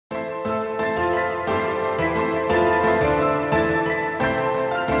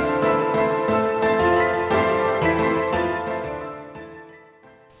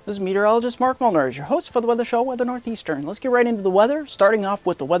Meteorologist Mark Mulner is your host for the weather show, Weather Northeastern. Let's get right into the weather, starting off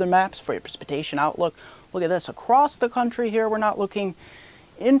with the weather maps for your precipitation outlook. Look at this. Across the country here, we're not looking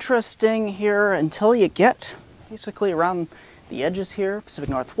interesting here until you get basically around the edges here, Pacific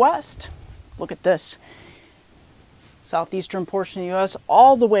Northwest. Look at this. Southeastern portion of the U.S.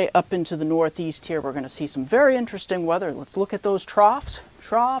 all the way up into the Northeast here. We're going to see some very interesting weather. Let's look at those troughs.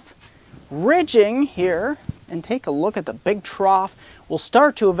 Trough ridging here, and take a look at the big trough. We'll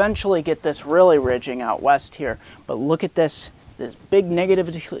start to eventually get this really ridging out west here, but look at this big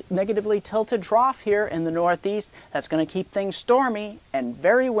negatively tilted trough here in the Northeast. That's going to keep things stormy and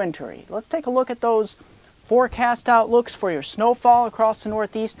very wintry. Let's take a look at those forecast outlooks for your snowfall across the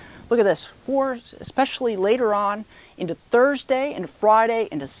Northeast. Look at this, especially later on into Thursday, into Friday,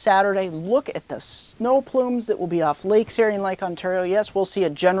 into Saturday. Look at the snow plumes that will be off Lakes Erie and Lake Ontario. Yes, we'll see a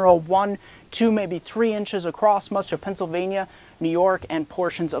general 1, 2, maybe 3 inches across much of Pennsylvania, New York, and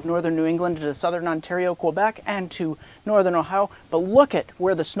portions of northern New England to southern Ontario, Quebec, and to northern Ohio. But look at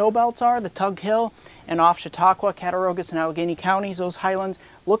where the snow belts are, the Tug Hill and off Chautauqua, Cattaraugus, and Allegheny counties, those highlands.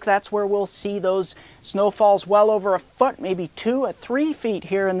 Look, that's where we'll see those snowfalls well over a foot, maybe 2 or 3 feet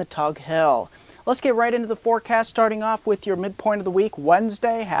here in the Tug Hill. Let's get right into the forecast, starting off with your midpoint of the week,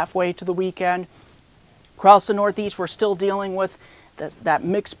 Wednesday, halfway to the weekend. Across the Northeast, we're still dealing with that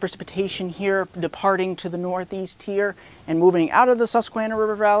mixed precipitation here, departing to the northeast here and moving out of the Susquehanna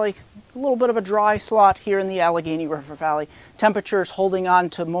River Valley. A little bit of a dry slot here in the Allegheny River Valley. Temperatures holding on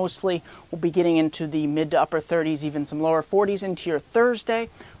to mostly, we'll be getting into the mid to upper 30s, even some lower 40s into your Thursday.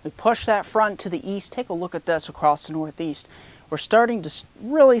 We push that front to the east. Take a look at this across the Northeast. We're starting to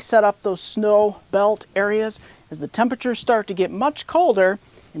really set up those snow belt areas as the temperatures start to get much colder.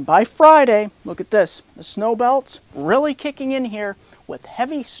 And by Friday, look at this, the snow belts really kicking in here with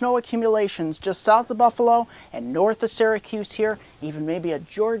heavy snow accumulations just south of Buffalo and north of Syracuse here, even maybe a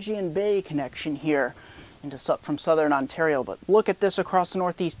Georgian Bay connection here from southern Ontario. But look at this across the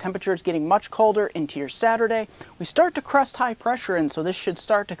Northeast, temperatures getting much colder into your Saturday. We start to crest high pressure in, so this should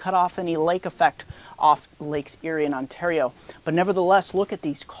start to cut off any lake effect off Lakes Erie and Ontario. But nevertheless, look at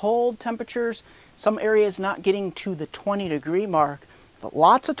these cold temperatures. Some areas not getting to the 20-degree mark, but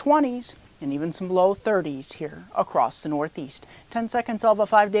lots of 20s and even some low 30s here across the Northeast. 10 seconds of a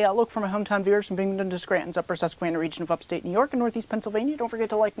 5-day outlook for my hometown viewers from Binghamton to Scranton's upper Susquehanna region of upstate New York and Northeast Pennsylvania. Don't forget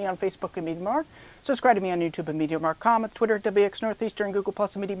to like me on Facebook at MeteoMark. Subscribe to me on YouTube at MeteoMark.com, at Twitter at WX Northeastern, Google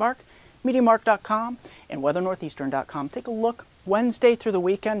Plus at MeteoMark, MeteoMark.com, and WeatherNortheastern.com. Take a look Wednesday through the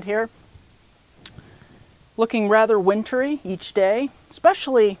weekend here. Looking rather wintry each day,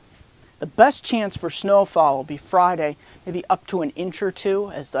 especially the best chance for snowfall will be Friday, maybe up to 1 inch or 2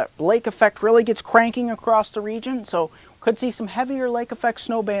 as the lake effect really gets cranking across the region. So could see some heavier lake effect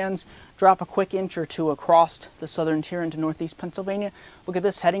snow bands drop a quick 1 inch or 2 across the southern tier into northeast Pennsylvania. Look at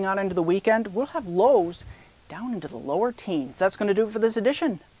this heading on into the weekend. We'll have lows down into the lower teens. That's going to do it for this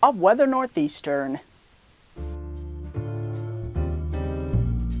edition of Weather Northeastern.